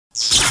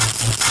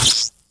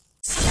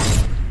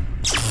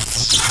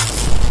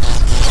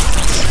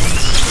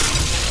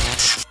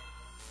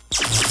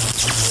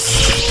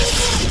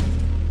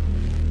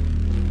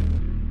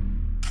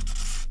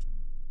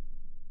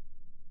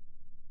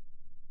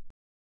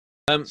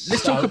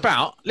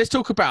Let's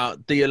talk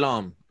about the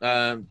alarm.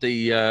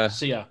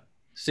 The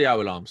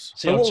CO alarms.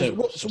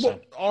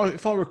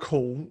 If I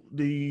recall,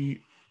 the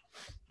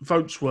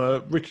votes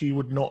were Ricky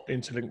would not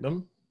interlink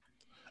them.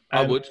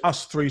 And I would.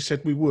 Us three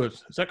said we would.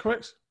 Is that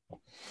correct?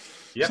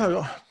 Yeah.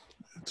 So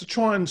to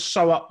try and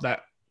sew up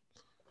that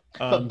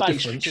but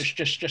based, difference.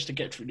 just to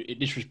get through,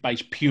 this was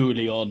based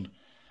purely on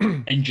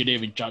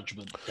engineering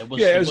judgment. We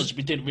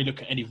didn't really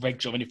look at any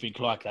regs or anything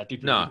like that,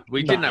 did we? No,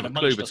 we didn't have a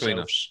clue between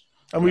us.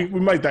 And we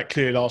made that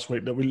clear last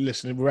week that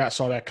we're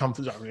outside our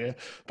comfort zone here.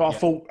 But I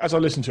thought, as I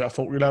listened to it, I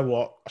thought, you know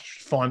what, I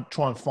should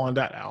try and find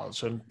that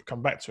answer and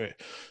come back to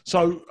it.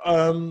 So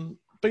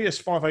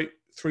BS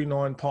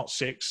 5839 Part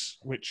 6,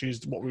 which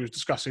is what we were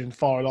discussing,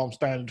 fire alarm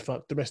standard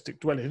for domestic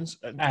dwellings.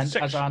 And as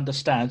I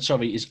understand,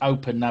 is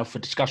open now for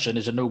discussion.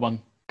 There's a new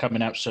one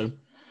coming out soon.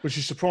 Which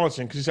is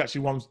surprising because it's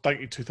actually one's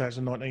dated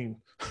 2019.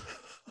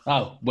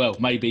 Oh, well,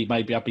 maybe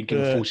I've been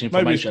given false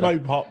information.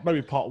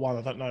 Maybe part one,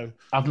 I don't know.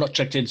 I've not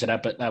checked into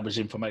that, but that was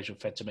information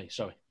fed to me.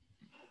 Sorry.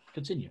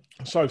 Continue.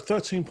 So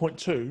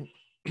 13.2,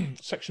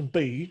 Section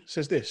B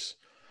says this.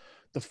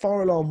 The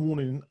fire alarm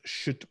warning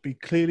should be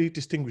clearly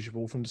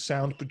distinguishable from the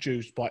sound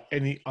produced by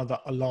any other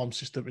alarm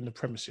system in the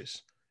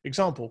premises.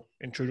 Example,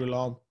 intruder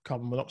alarm,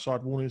 carbon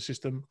monoxide warning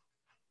system.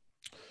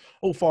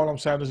 All fire alarm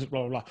sounders,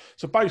 blah, blah, blah.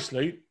 So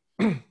basically,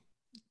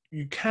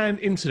 you can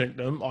interlink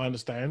them, I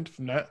understand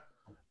from that.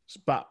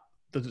 But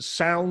the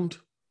sound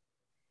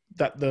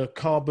that the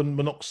carbon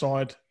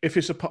monoxide, if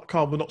it's a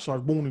carbon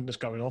monoxide warning that's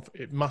going off,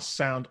 it must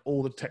sound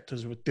all the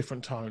detectors with a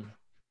different tone.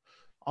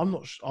 I'm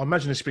not. I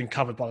imagine it's been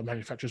covered by the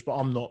manufacturers, but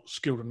I'm not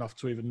skilled enough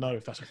to even know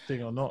if that's a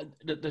thing or not.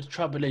 The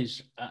trouble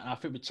is, I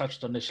think we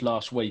touched on this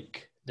last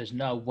week. There's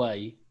no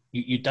way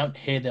you don't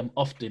hear them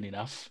often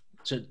enough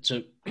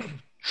to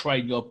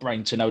train your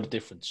brain to know the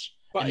difference.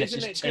 But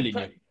isn't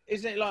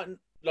it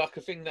like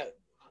a thing that?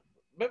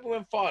 Remember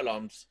when fire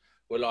alarms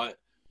were like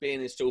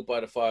being installed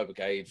by the fire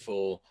brigade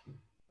for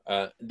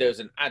there was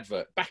an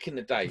advert back in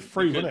the day.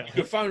 Free, you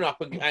could phone up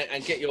and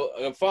get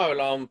your fire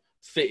alarm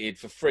fitted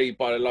for free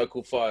by the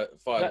local fire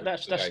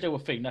that's still a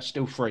thing. That's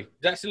still free.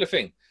 That's still a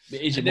thing.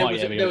 It is in my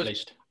area at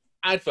least.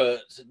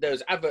 There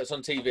was adverts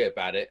on TV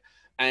about it,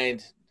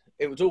 and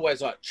it was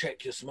always like,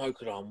 check your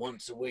smoke alarm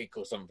once a week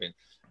or something.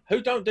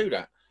 Who don't do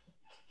that?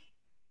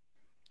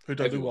 Who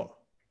don't do what?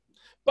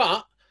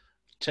 But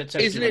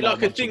isn't it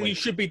like a thing you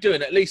should be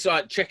doing? At least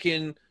like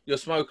checking your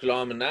smoke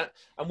alarm and that.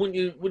 And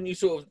wouldn't you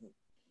sort of,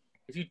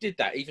 if you did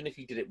that, even if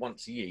you did it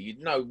once a year, you'd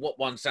know what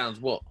one sounds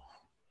what.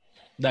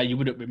 No, you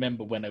wouldn't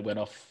remember when they went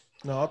off.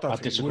 No, I don't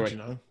think you would, you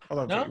know. I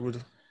don't think you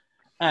would.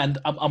 And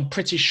I'm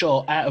pretty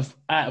sure out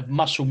of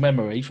muscle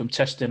memory from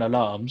testing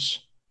alarms,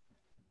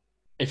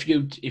 if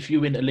you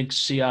interlink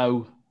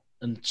CO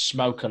and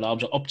smoke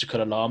alarms or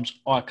optical alarms,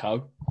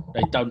 ICO,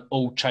 they don't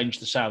all change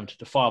the sound.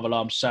 The fire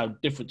alarms sound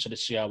different to the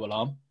CO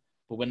alarm.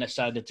 But when they're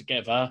sounded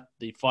together,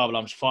 the fire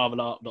alarm's fire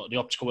alarm, not the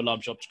optical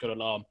alarm's the optical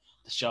alarm,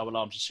 the CO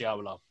alarm's the CO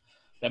alarm.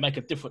 They make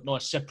a different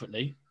noise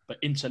separately, but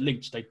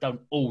interlinked, they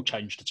don't all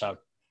change the tone.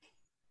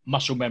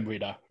 Muscle memory,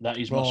 though. That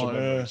is muscle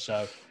memory.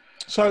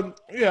 So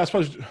yeah, I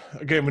suppose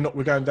again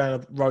we're going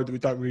down a road that we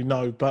don't really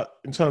know. But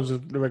in terms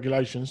of the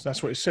regulations,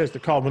 that's what it says. The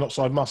carbon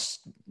monoxide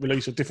must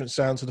release a different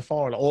sound to the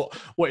fire alarm. Or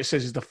what it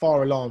says is the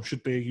fire alarm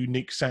should be a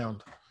unique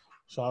sound.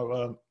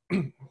 So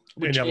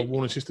any other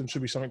warning system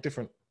should be something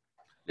different.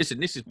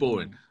 Listen, this is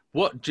boring. Who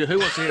wants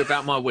to hear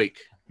about my week?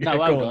 No,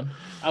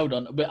 hold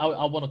on. But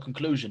I want a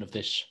conclusion of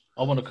this.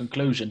 I want a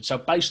conclusion. So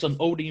based on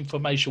all the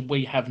information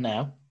we have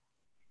now,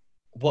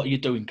 what are you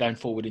doing going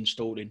forward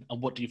installing,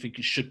 and what do you think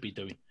you should be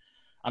doing?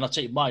 And I'll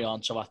tell you my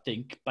answer. I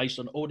think, based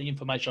on all the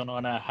information I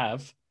now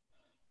have,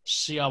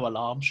 CO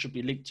alarms should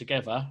be linked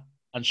together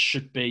and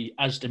should be,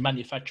 as the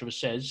manufacturer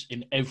says,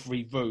 in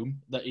every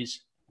room that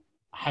is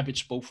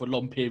habitable for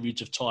long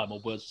periods of time, or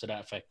words to that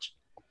effect.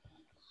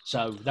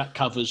 So that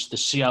covers the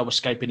CO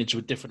escaping into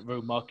a different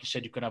room. Mark, you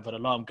said you can have an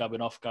alarm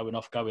going off.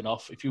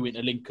 If you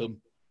interlink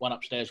them, one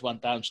upstairs, one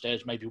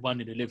downstairs, maybe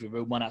one in the living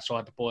room, one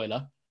outside the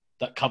boiler,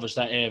 that covers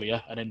that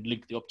area, and then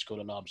link the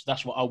optical alarms.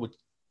 That's what I would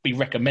be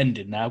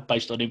recommending now,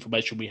 based on the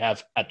information we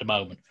have at the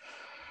moment.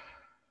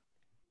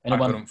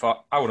 Anyone?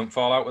 I wouldn't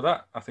fall out with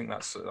that. I think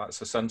that's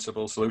a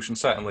sensible solution.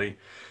 Certainly,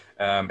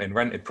 in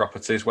rented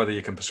properties, whether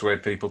you can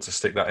persuade people to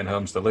stick that in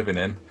homes they're living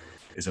in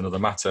is another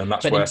matter, and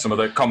that's where some of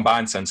the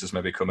combined sensors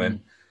maybe come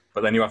in.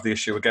 But then you have the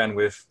issue again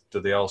with,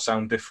 do they all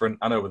sound different?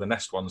 I know with the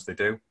Nest ones they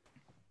do,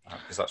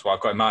 because that's what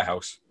I've got in my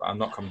house. I'm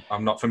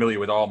not familiar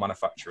with all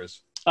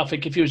manufacturers. I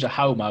think if you was a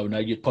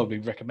homeowner, you'd probably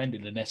recommend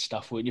the Nest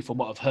stuff, wouldn't you? From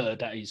what I've heard,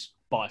 that is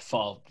by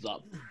far like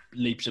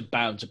leaps and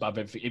bounds above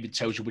everything. If it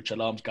tells you which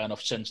alarm's going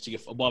off, sends to you.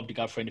 Why would you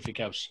go for anything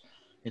else?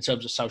 In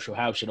terms of social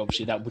housing,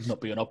 obviously that would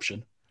not be an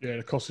option. Yeah,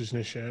 the cost is an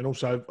issue. And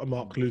also,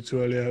 Mark alluded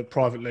to earlier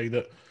privately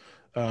that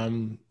I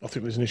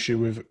think there's an issue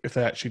with if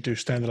they actually do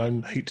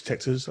standalone heat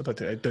detectors. I don't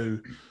think they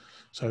do.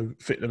 So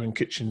fit them in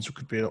kitchens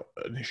could be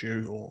an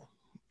issue. Or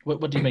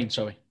what do you mean,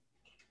 sorry?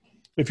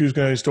 If you was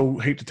going to install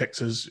heat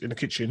detectors in a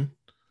kitchen,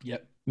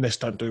 yep.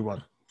 Nest don't do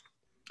one.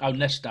 Oh,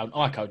 Nest don't.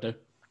 ICO do.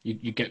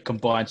 You get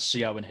combined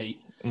CO and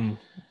heat.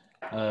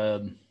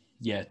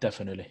 Yeah,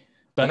 definitely.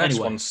 But the next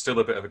anyway, one's still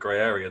a bit of a grey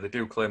area. They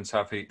do claim to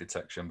have heat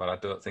detection, but I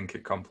don't think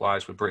it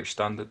complies with British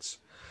standards.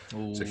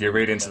 So if you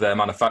read into their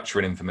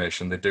manufacturing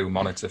information, they do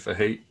monitor for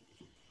heat,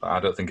 but I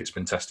don't think it's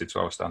been tested to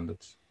our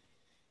standards.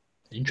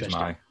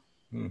 Interesting.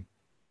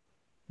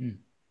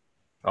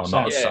 Oh,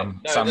 not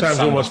Sam. Sam's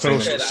almost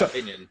finished.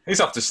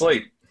 He's off to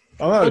sleep.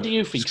 What do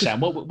you think, Sam?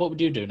 What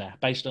would you do now,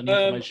 based on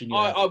the information you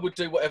have? I would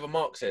do whatever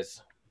Mark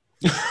says.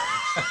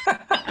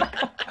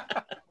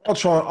 I'll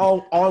try.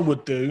 I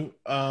would do.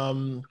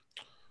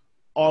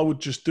 I would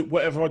just do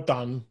whatever I'd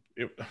done.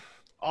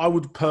 I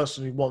would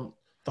personally want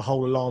the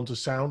whole alarm to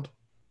sound.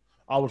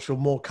 I would feel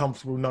more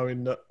comfortable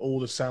knowing that all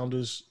the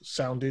sounders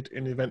sounded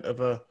in the event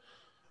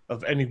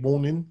of any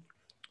warning.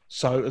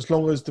 So as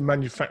long as the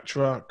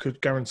manufacturer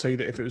could guarantee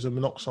that if it was a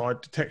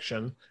monoxide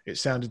detection, it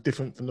sounded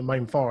different than the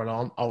main fire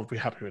alarm, I would be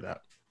happy with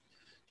that.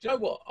 Do you know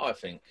what I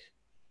think?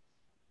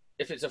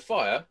 If it's a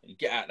fire, you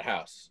get out of the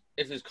house.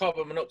 If there's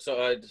carbon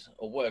monoxide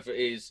or whatever it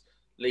is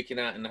leaking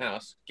out in the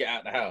house, get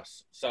out of the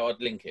house. So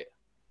I'd link it.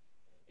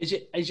 Is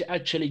it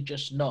actually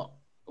just not?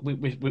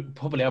 We're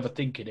probably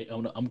overthinking it.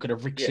 I'm going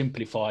to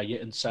simplify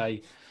it and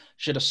say,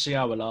 should a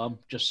CO alarm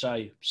just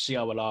say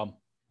CO alarm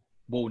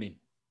warning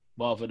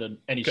rather than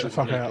any Get sort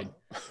the of fuck leaking?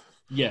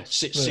 Yeah,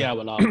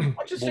 CO alarm.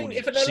 I just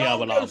warning, think if an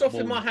alarm goes off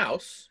in my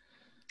house,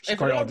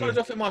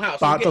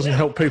 but it doesn't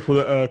help people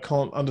that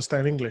can't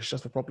understand English.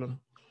 That's the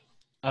problem.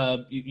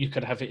 You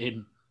could have it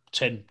in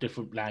 10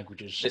 different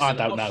languages. Listen, I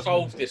don't know.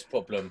 Solve this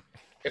problem.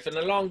 If an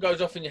alarm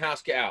goes off in your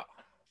house, get out.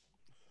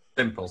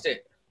 Simple. That's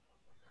it.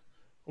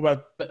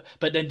 Well, but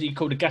then do you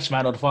call the gas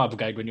man or the fire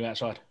brigade when you're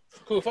outside?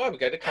 Call the fire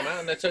brigade. They come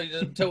out and they tell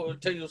you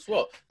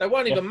what. They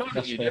won't even moan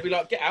at you. They'll be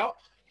like, "Get out."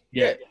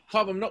 Yeah.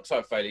 Carbon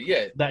monoxide failure.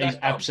 Yeah. That is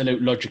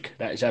absolute logic.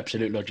 That is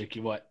absolute logic.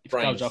 You're right. If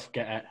it goes off,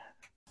 get out.